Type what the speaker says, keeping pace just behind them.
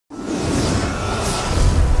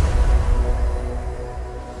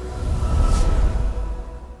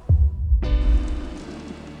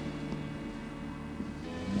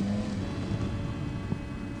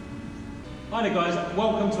Hi there guys,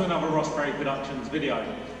 welcome to another RossPerry Productions video.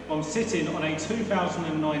 I'm sitting on a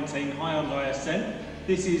 2019 Hyundai Accent.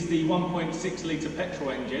 This is the 1.6 litre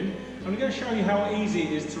petrol engine. I'm going to show you how easy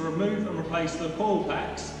it is to remove and replace the coil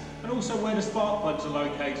packs and also where the spark plugs are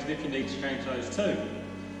located if you need to change those too.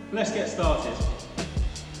 Let's get started.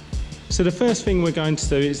 So the first thing we're going to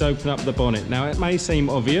do is open up the bonnet. Now it may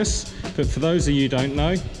seem obvious, but for those of you who don't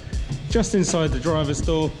know, just inside the driver's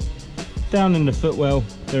door, down in the footwell,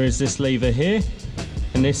 there is this lever here,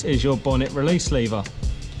 and this is your bonnet release lever.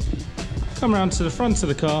 Come around to the front of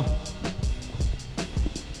the car,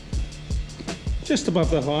 just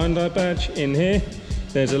above the Hyundai badge in here,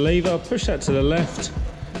 there's a lever, push that to the left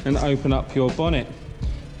and open up your bonnet.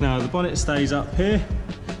 Now the bonnet stays up here,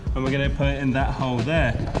 and we're going to put it in that hole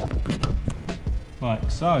there, like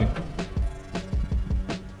so.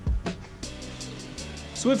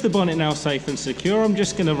 So with the bonnet now safe and secure, I'm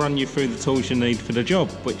just going to run you through the tools you need for the job,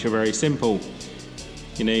 which are very simple.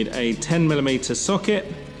 You need a 10mm socket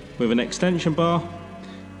with an extension bar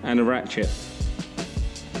and a ratchet.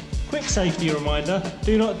 Quick safety reminder,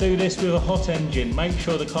 do not do this with a hot engine. Make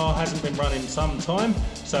sure the car hasn't been running some time,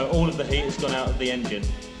 so all of the heat has gone out of the engine.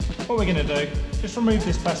 What we're going to do, just remove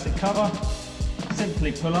this plastic cover,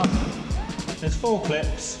 simply pull up. There's 4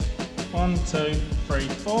 clips, 1, 2, 3,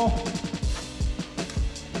 4.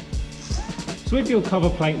 So with your cover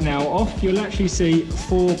plate now off, you'll actually see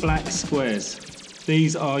 4 black squares.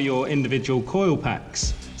 These are your individual coil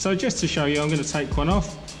packs. So just to show you, I'm going to take one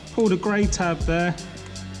off, pull the grey tab there,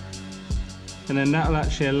 and then that will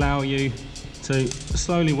actually allow you to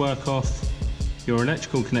slowly work off your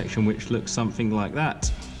electrical connection, which looks something like that.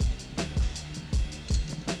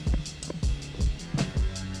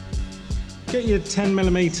 Get your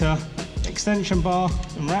 10mm extension bar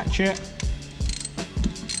and ratchet.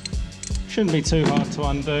 Shouldn't be too hard to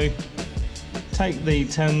undo. Take the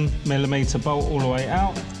 10mm bolt all the way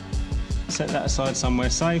out, set that aside somewhere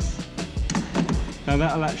safe. Now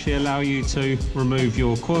that'll actually allow you to remove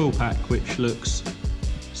your coil pack, which looks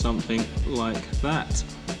something like that.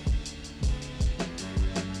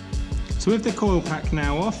 So with the coil pack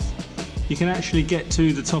now off, you can actually get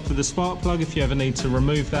to the top of the spark plug if you ever need to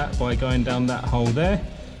remove that by going down that hole there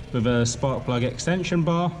with a spark plug extension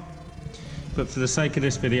bar. But for the sake of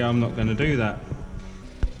this video, I'm not going to do that.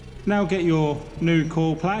 Now get your new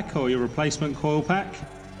coil pack or your replacement coil pack.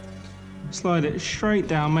 Slide it straight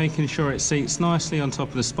down, making sure it seats nicely on top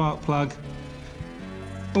of the spark plug.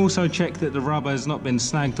 Also check that the rubber has not been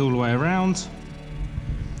snagged all the way around.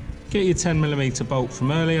 Get your 10mm bolt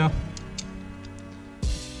from earlier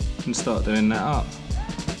and start doing that up.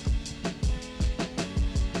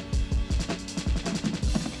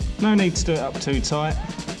 No need to do it up too tight.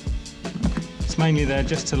 It's mainly there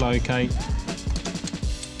just to locate.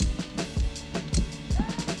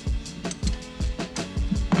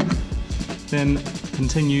 Then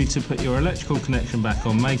continue to put your electrical connection back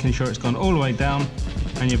on, making sure it's gone all the way down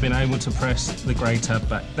and you've been able to press the grey tab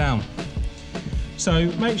back down. So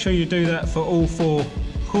make sure you do that for all 4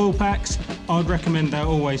 coil packs. I'd recommend they're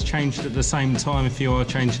always changed at the same time if you are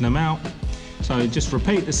changing them out. So just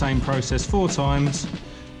repeat the same process 4 times,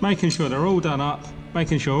 making sure they're all done up,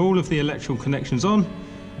 making sure all of the electrical connections on,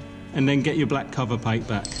 and then get your black cover plate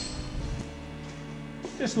back.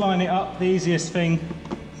 Just line it up. The easiest thing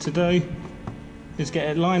to do is get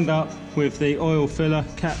it lined up with the oil filler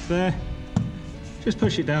cap there. Just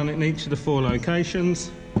push it down in each of the 4 locations.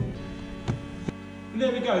 And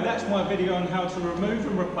there we go, that's my video on how to remove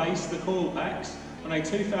and replace the coil packs on a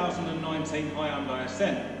 2019 Hyundai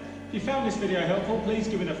Accent. If you found this video helpful, please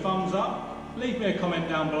give it a thumbs up, leave me a comment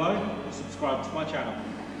down below and subscribe to my channel.